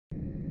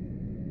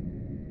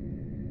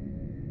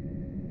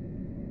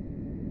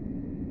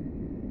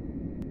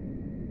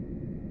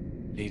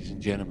Ladies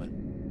and gentlemen,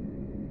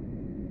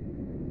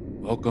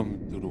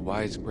 welcome to the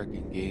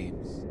Wisekrakrbusiness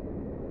Games.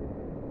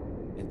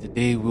 And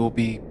today we'll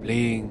be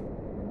playing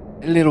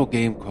a little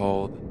game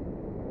called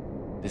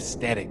The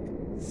Static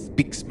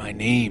Speaks My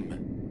Name.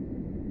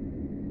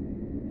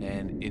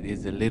 And it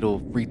is a little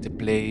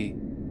free-to-play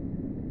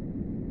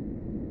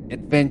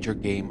adventure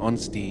game on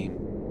Steam.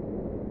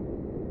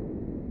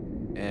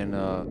 And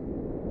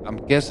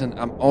I'm guessing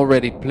I'm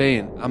already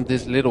playing. I'm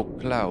this little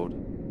cloud.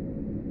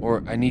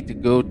 Or I need to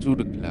go to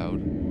the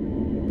cloud.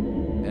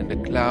 And the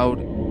cloud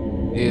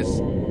is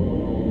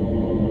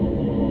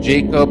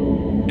Jacob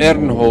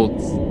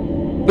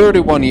Ehrenholz,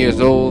 31 years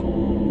old,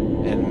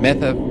 and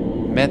method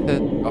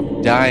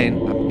of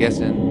dying, I'm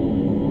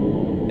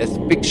guessing,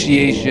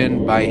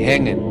 asphyxiation by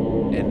hanging.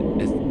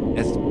 And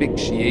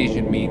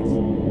asphyxiation means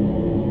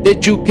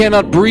that you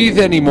cannot breathe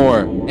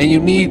anymore, and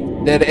you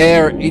need that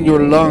air in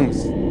your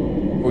lungs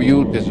for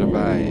you to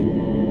survive.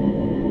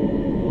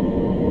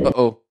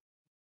 Uh-oh.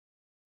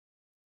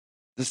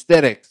 The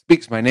static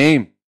speaks my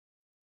name.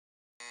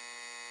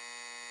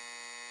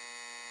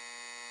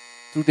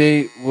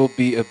 Today will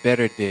be a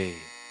better day.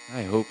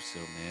 I hope so,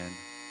 man.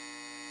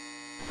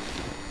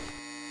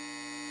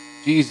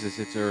 Jesus,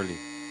 it's early.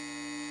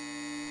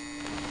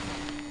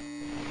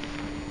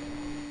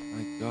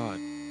 My God.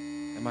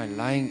 Am I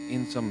lying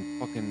in some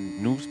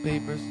fucking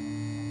newspapers?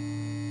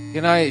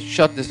 Can I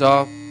shut this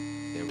off?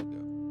 There we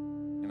go.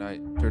 Can I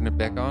turn it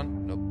back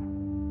on? Nope.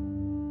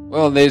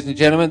 Well, ladies and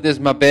gentlemen, this is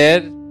my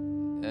bed.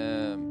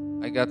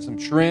 I got some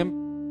shrimp.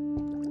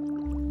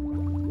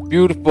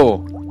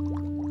 Beautiful.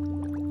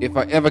 If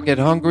I ever get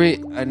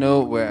hungry, I know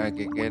where I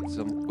can get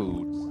some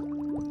foods.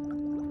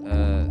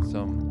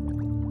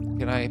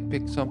 Can I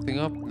pick something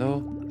up?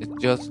 No, it's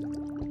just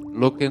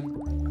looking,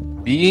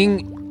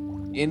 being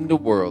in the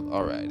world.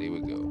 All right, here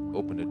we go.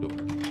 Open the door.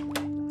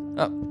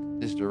 Oh,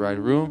 this is the right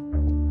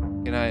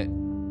room. Can I?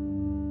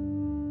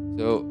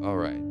 So, all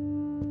right.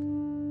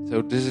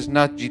 So this is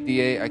not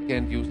GTA. I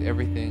can't use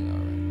everything. All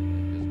right,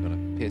 I'm just gonna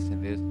piss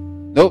in this.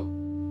 Nope.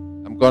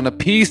 I'm gonna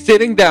pee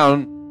sitting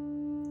down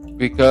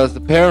because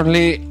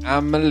apparently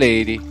I'm a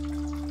lady.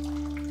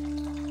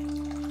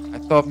 I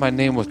thought my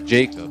name was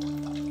Jacob.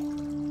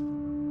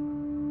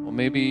 Or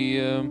maybe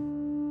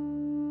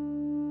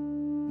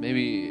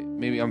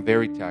I'm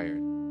very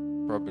tired.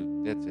 Probably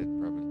that's it,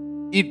 probably.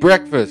 Eat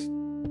breakfast.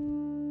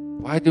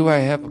 Why do I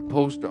have a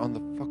poster on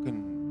the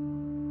fucking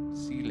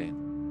ceiling?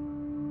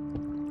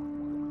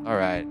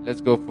 Alright,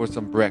 let's go for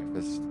some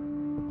breakfast.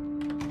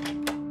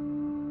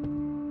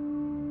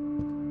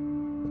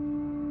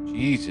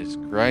 Jesus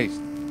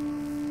Christ.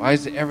 Why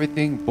is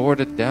everything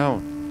boarded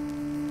down?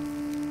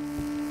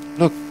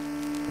 Look.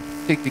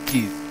 Take the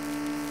keys.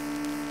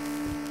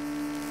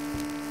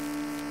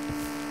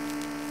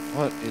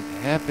 What is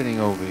happening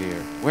over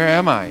here? Where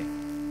am I?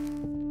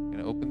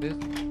 Can I open this?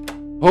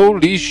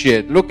 Holy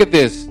shit. Look at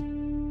this.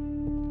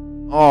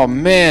 Oh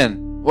man.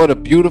 What a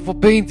beautiful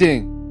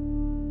painting.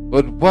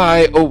 But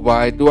why, oh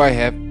why, do I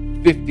have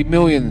 50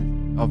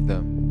 million of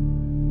them?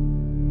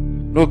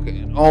 Look,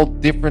 in all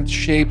different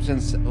shapes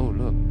and... Oh,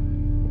 look.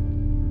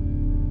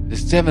 The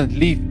seventh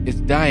leaf is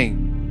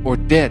dying or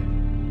dead.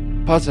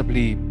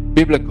 Possibly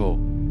biblical.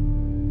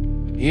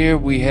 Here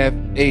we have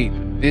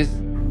 8. This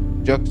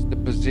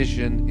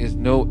juxtaposition is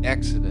no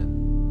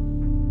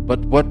accident.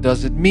 But what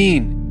does it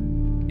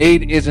mean?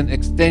 8 is an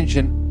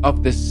extension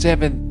of the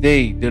 7th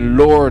day, the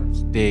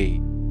Lord's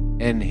day,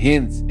 and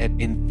hints at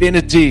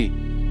infinity.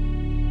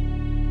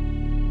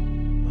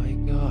 My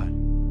God.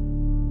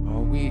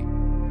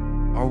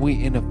 Are we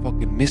in a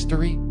fucking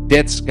mystery?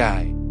 Dead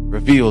Sky,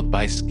 revealed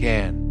by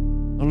scan.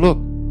 Oh look,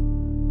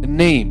 the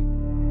name.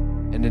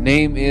 And the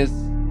name is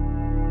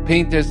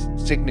painter's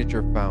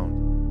signature found.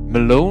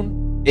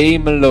 Malone? A.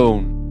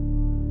 Malone.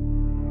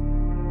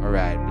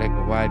 Alright, black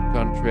and white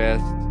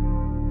contrast.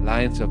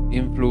 Lines of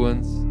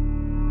influence.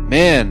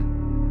 Man,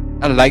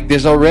 I like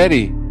this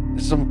already.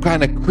 There's some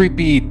kind of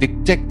creepy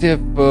detective,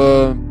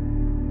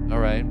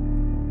 Alright.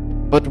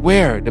 But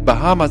where? The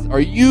Bahamas are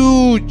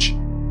huge!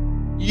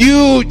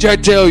 Huge, I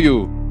tell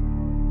you!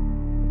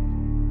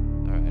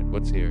 Alright,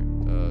 what's here?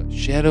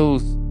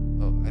 Shadows.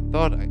 Oh,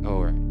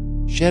 alright.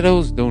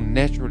 Shadows don't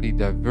naturally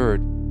divert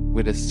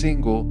with a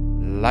single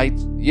light.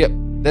 Yep,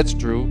 that's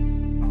true.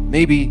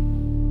 Maybe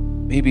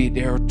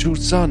there are 2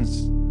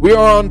 suns. We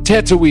are on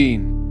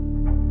Tatooine.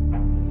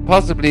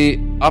 Possibly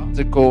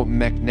optical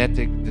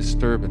magnetic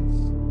disturbance.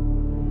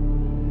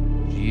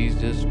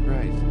 Jesus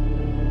Christ.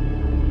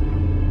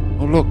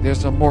 Oh look, there's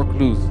some more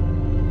clues.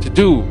 To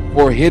do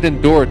for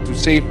hidden door to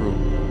safe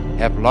room.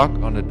 Have lock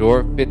on the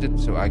door fitted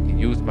so I can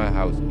use my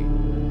house key.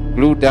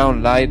 Glue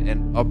down light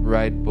and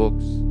upright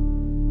books.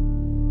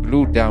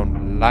 Glue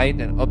down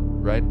light and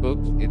upright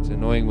books. It's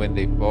annoying when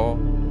they fall.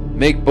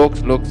 Make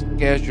books look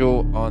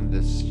casual on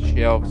the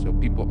shelf so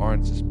people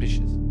aren't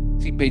suspicious.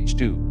 See page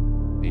 2.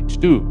 Page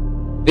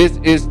 2. This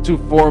is too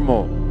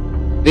formal.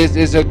 This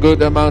is a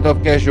good amount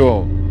of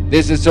casual.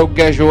 This is so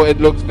casual it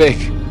looks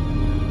fake.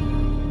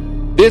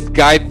 This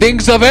guy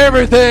thinks of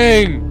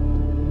everything!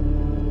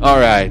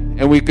 Alright,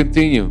 and we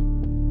continue.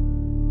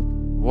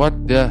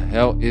 What the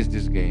hell is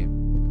this game?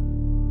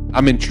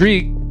 I'm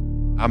intrigued.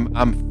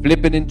 I'm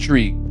flipping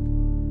intrigued.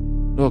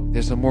 Look,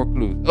 there's some more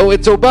clues. Oh,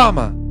 it's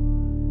Obama.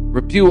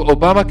 Repeal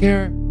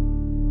Obamacare.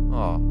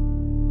 Oh,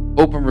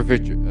 open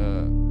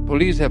refrigerator.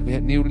 Police have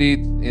had new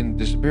leads in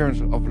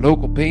disappearance of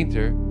local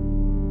painter.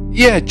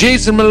 Yeah,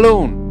 Jason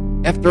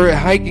Malone. After a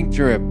hiking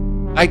trip,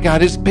 I got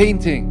his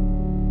painting.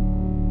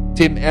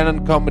 Tim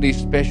Allen comedy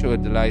special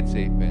at the Light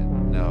Safe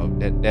End. No,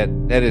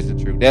 that isn't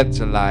true. That's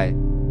a lie.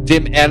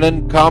 Tim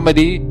Allen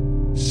comedy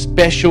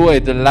special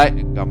at the Light.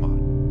 Come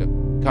on, the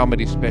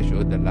comedy special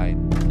at the Light.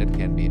 That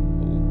can't be it.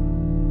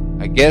 Oh.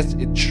 I guess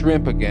it's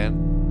shrimp again.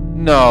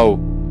 No.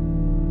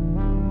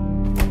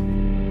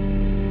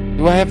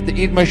 Do I have to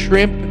eat my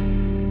shrimp?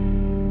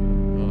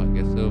 Oh, I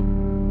guess so.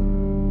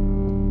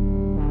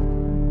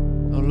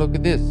 Oh, look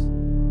at this.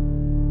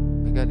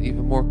 I got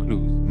even more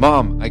clues.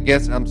 Mom, I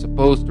guess I'm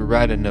supposed to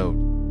write a note.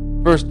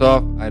 First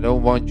off, I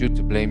don't want you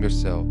to blame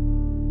yourself.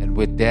 And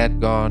with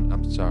Dad gone,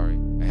 I'm sorry.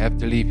 I have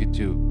to leave you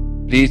too.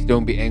 Please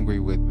don't be angry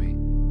with me.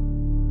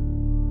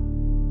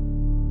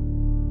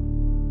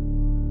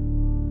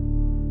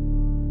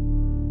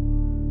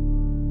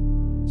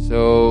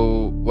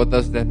 So, what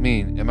does that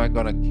mean? Am I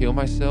gonna kill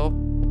myself?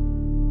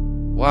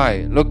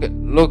 Why? Look at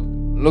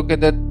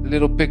that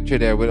little picture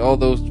there with all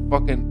those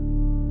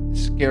fucking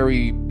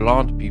scary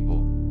blonde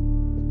people.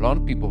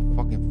 Blonde people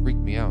fucking freak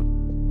me out.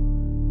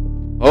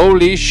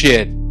 Holy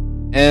shit!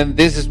 And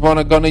this is what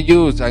I'm gonna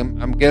use.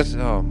 I'm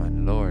guessing. Oh my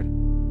lord!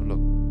 Oh, look,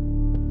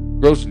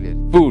 grocery list,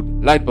 food,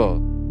 light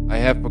bulb. I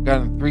have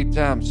forgotten 3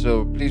 times,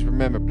 so please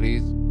remember,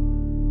 please.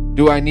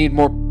 Do I need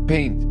more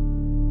paint?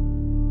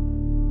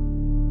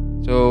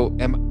 So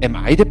am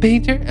I the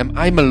painter? Am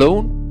I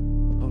Malone?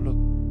 Oh look!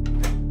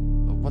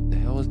 Oh, what the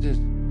hell is this?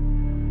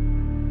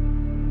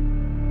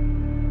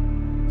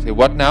 Say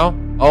what now?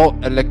 All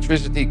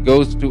electricity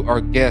goes to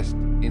our guest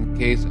in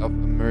case of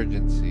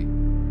emergency.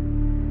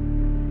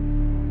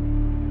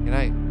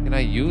 Can I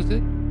use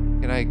it?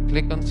 Can I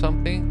click on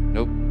something?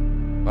 Nope.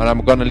 But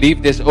I'm gonna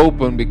leave this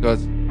open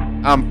because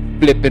I'm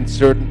flipping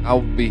certain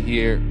I'll be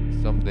here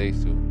someday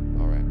soon.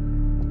 Alright.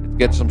 Let's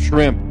get some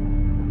shrimp.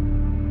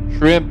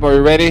 Shrimp, are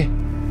you ready?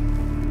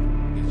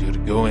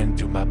 You're going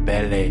to my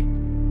belly.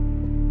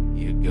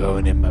 You're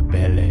going in my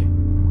belly.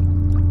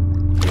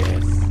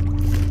 Yes.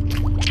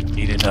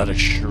 Eat another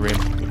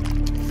shrimp.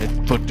 Let's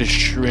put the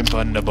shrimp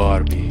on the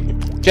Barbie.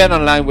 Chat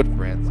online with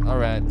friends.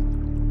 Alright.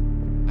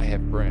 I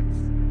have friends.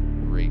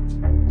 Great.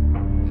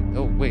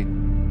 Oh, wait.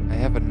 I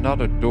have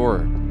another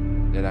door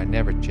that I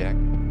never checked.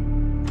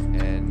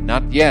 And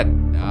not yet.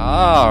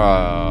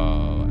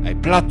 Oh, a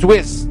plot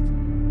twist.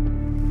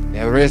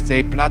 There is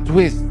a plot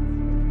twist.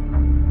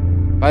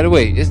 By the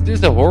way, is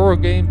this a horror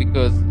game?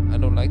 Because I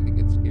don't like to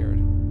get scared.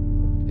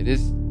 It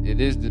is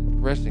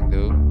depressing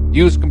though.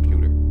 Use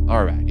computer.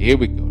 Alright, here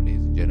we go,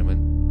 ladies and gentlemen.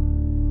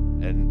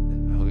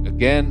 And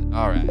again,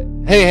 alright.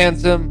 Hey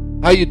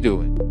handsome, how you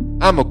doing?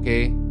 I'm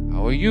okay.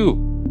 How are you?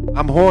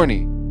 I'm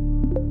horny.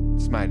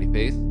 Smiley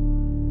face.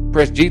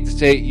 Press G to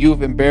say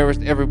you've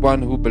embarrassed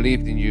everyone who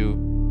believed in you.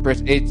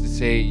 Press H to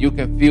say you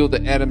can feel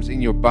the atoms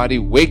in your body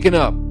waking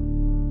up.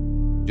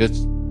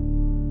 Just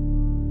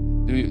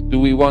do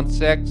we want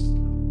sex?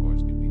 Of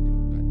course we do.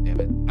 God damn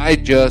it. I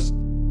just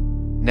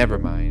never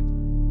mind.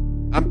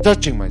 I'm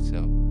touching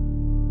myself.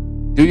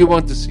 Do you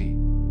want to see?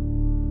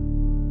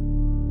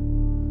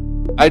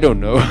 I don't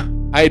know.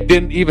 I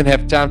didn't even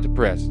have time to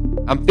press.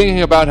 I'm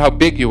thinking about how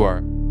big you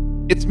are.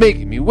 It's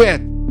making me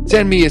wet.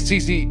 Send me a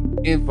CC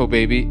info,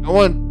 baby. I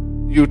want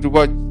you to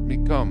watch me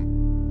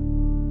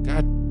come.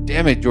 God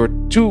damn it, you're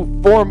too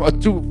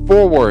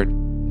forward.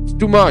 It's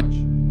too much.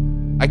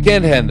 I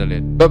can't handle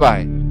it.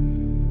 Bye-bye.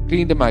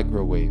 Clean the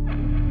microwave.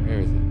 Where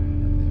is it?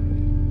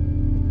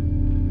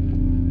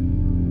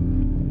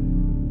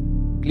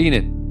 Clean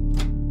it.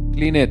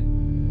 Clean it.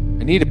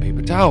 I need a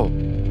paper towel.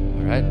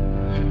 Alright.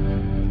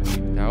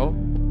 Paper towel.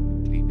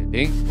 Clean the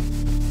thing.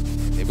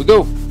 There we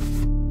go.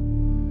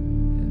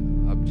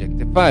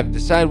 Objective 5.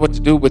 Decide what to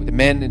do with the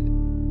man in...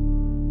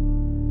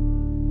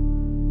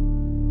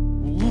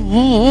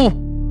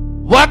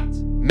 What?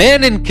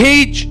 Man in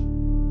cage?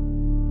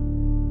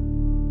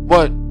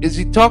 What? Is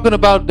he talking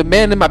about the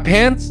man in my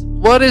pants?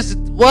 What is it?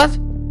 What?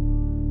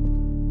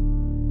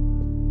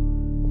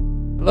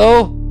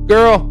 Hello?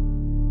 Girl?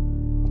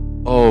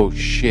 Oh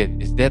shit.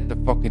 Is that the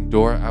fucking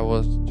door I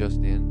was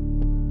just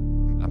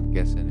in? I'm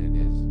guessing it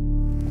is.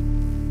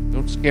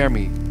 Don't scare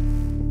me.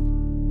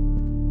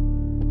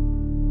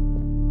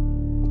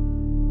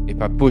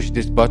 If I push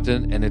this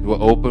button and it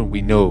will open,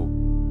 we know.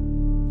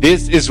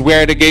 This is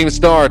where the game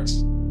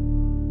starts.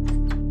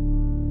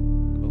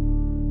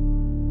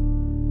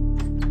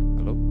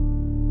 Hello?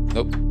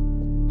 Nope.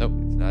 Nope,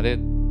 it's not it.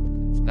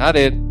 It's not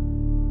it.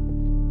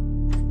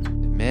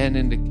 The man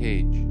in the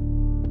cage.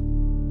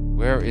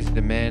 Where is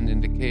the man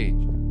in the cage?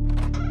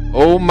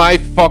 Oh my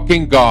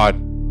fucking god.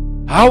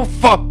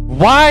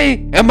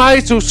 Why am I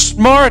so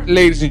smart,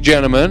 ladies and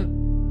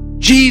gentlemen?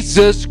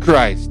 Jesus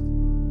Christ.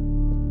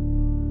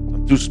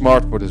 I'm too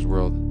smart for this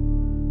world.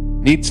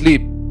 Need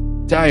sleep.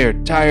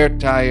 Tired.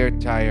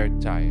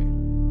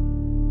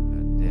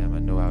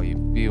 know how you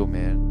feel,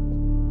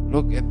 man.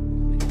 Look at,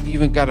 he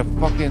even got a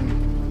fucking,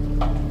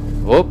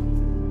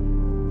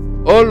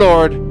 oh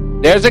Lord,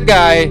 there's a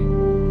guy.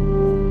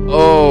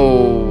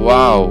 Oh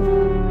wow,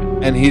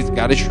 and he's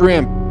got a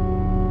shrimp.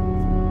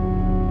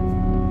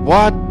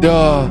 What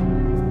the?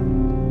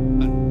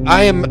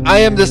 I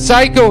am the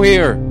psycho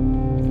here.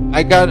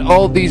 I got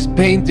all these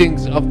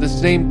paintings of the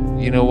same.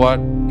 You know what,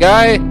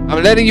 guy?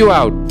 I'm letting you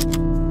out.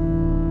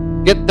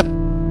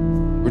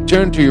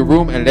 Return to your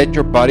room and let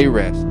your body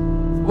rest.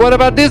 What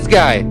about this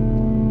guy?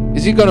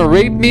 Is he gonna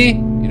rape me?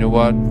 You know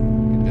what?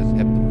 You just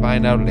have to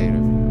find out later.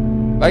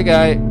 Bye,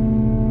 guy.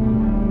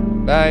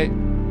 Bye.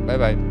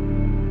 Bye.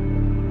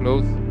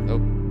 Close.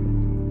 Nope.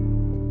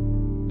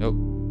 Nope.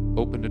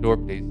 Open the door,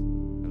 please.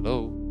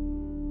 Hello?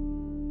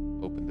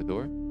 Open the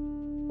door?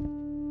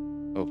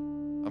 Oh,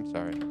 I'm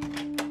sorry.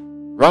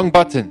 Wrong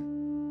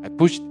button. I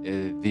pushed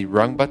the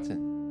wrong button.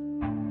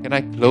 Can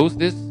I close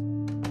this?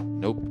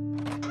 Nope.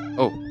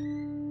 Oh.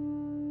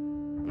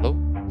 Hello?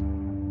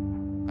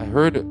 I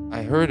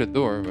heard a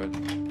door, but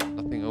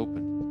nothing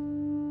opened.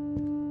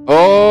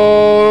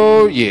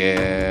 Oh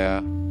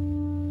yeah.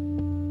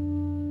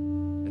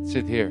 Let's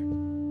sit here.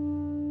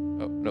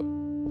 Oh no,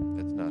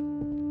 that's not.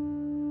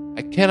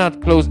 I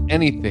cannot close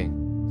anything.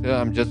 So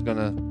I'm just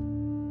gonna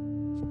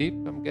sleep,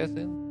 I'm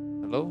guessing.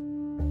 Hello?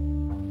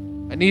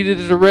 I needed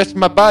to rest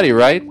my body,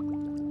 right?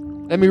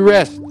 Let me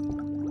rest.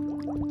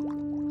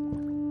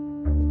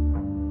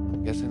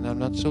 I'm guessing I'm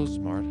not so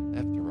smart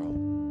after all.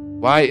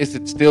 Why is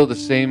it still the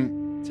same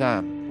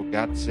time? For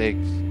God's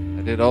sakes.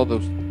 I did all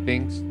those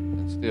things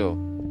and still.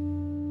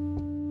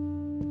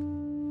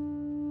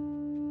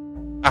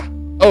 Ah.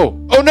 Oh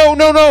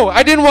no.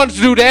 I didn't want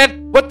to do that.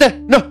 What the?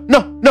 No.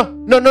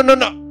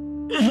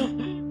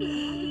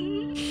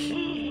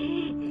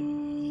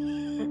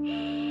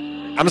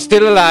 I'm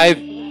still alive.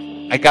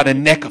 I got a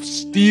neck of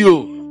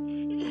steel.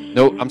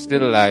 No, I'm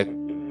still alive.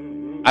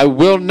 I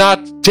will not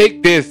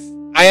take this.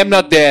 I am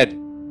not dead.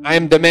 I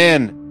am the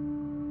man.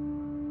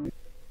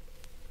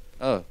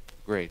 Oh,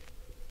 great.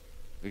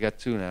 We got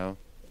two now.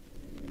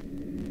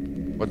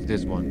 What's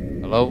this one?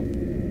 Hello?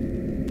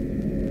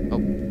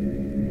 Oh,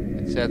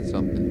 it said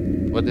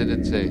something. What did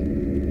it say?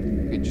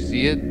 Did you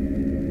see it?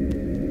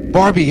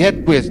 Barbie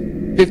head twist,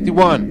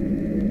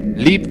 51.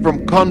 Leap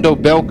from condo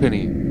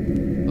balcony.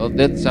 Oh,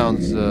 that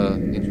sounds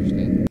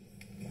interesting.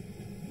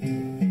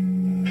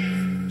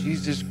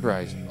 Jesus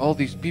Christ. All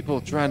these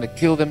people trying to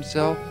kill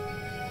themselves?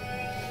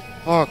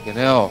 Fucking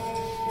hell.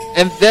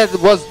 And that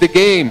was the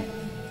game.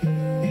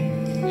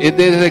 It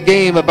is a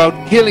game about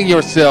killing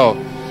yourself.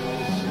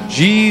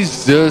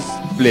 Jesus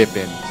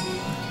flipping.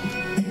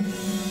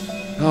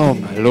 Oh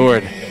my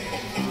Lord.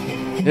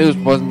 This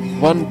was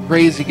one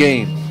crazy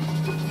game.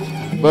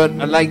 But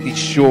I like these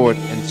short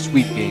and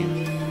sweet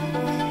games.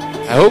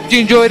 I hope you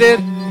enjoyed it.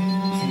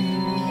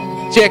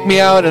 Check me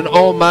out on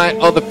all my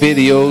other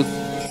videos.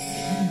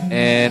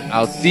 And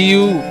I'll see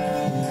you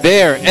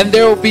there. And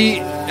there will be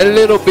a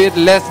little bit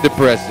less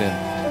depressing.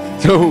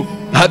 So,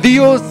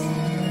 adios.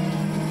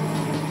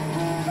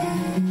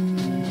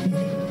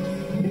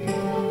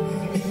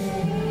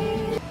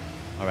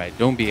 Alright,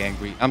 don't be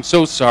angry. I'm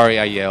so sorry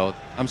I yelled.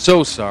 I'm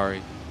so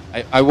sorry.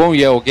 I won't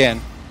yell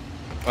again.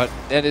 But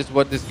that is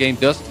what this game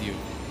does to you.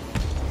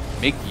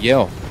 Make you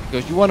yell.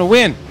 Because you want to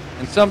win.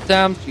 And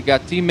sometimes you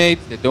got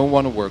teammates that don't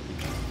want to work with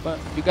you. But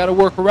you got to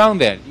work around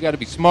that. You got to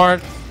be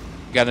smart.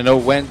 You got to know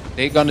when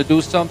they're going to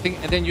do something.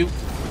 And then you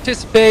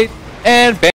participate. And bam.